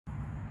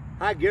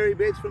Hi, Gary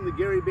Bates from the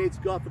Gary Bates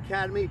Golf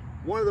Academy.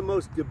 One of the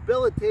most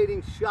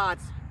debilitating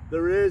shots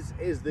there is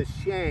the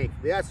shank.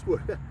 That's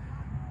what,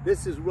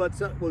 this is what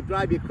will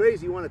drive you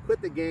crazy. You want to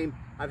quit the game.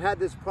 I've had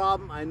this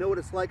problem. I know what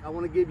it's like. I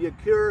want to give you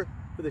a cure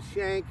for the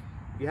shank.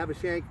 If you have a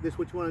shank, this is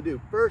what you want to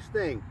do. First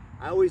thing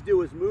I always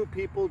do is move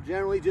people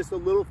generally just a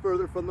little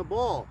further from the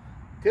ball.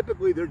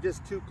 Typically, they're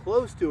just too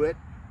close to it.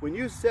 When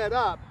you set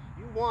up,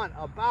 you want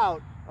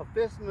about a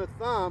fist and a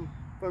thumb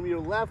from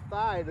your left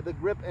thigh to the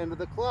grip end of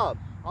the club.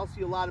 I'll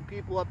see a lot of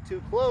people up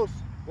too close.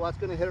 Well, that's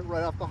going to hit it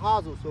right off the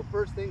hosel. So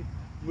first thing,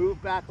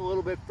 move back a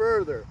little bit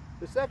further.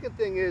 The second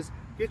thing is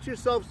get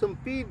yourself some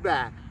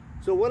feedback.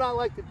 So what I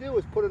like to do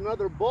is put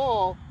another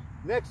ball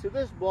next to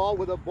this ball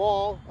with a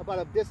ball about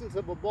a distance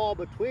of a ball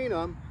between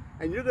them,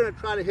 and you're going to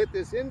try to hit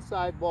this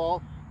inside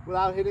ball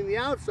without hitting the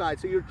outside.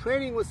 So you're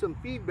training with some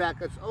feedback.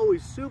 That's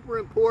always super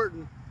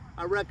important.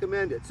 I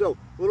recommend it. So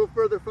a little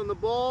further from the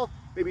ball,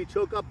 maybe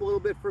choke up a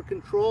little bit for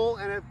control,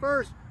 and at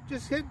first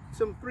just hit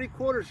some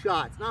 3/4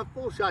 shots, not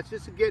full shots,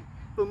 just to get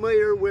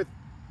familiar with,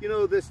 you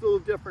know, this little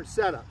different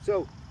setup.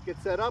 So get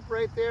set up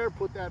right there,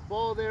 put that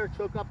ball there,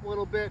 choke up a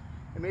little bit,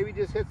 and maybe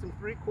just hit some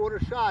 3/4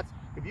 shots.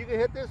 If you can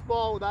hit this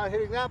ball without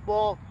hitting that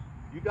ball,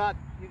 you got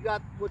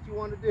what you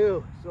want to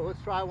do. So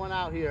let's try one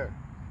out here.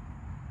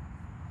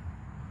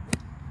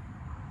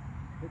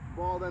 Hit the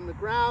ball on the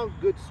ground,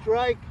 good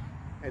strike,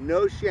 and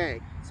no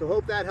shank. So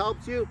hope that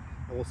helps you,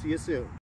 and we'll see you soon.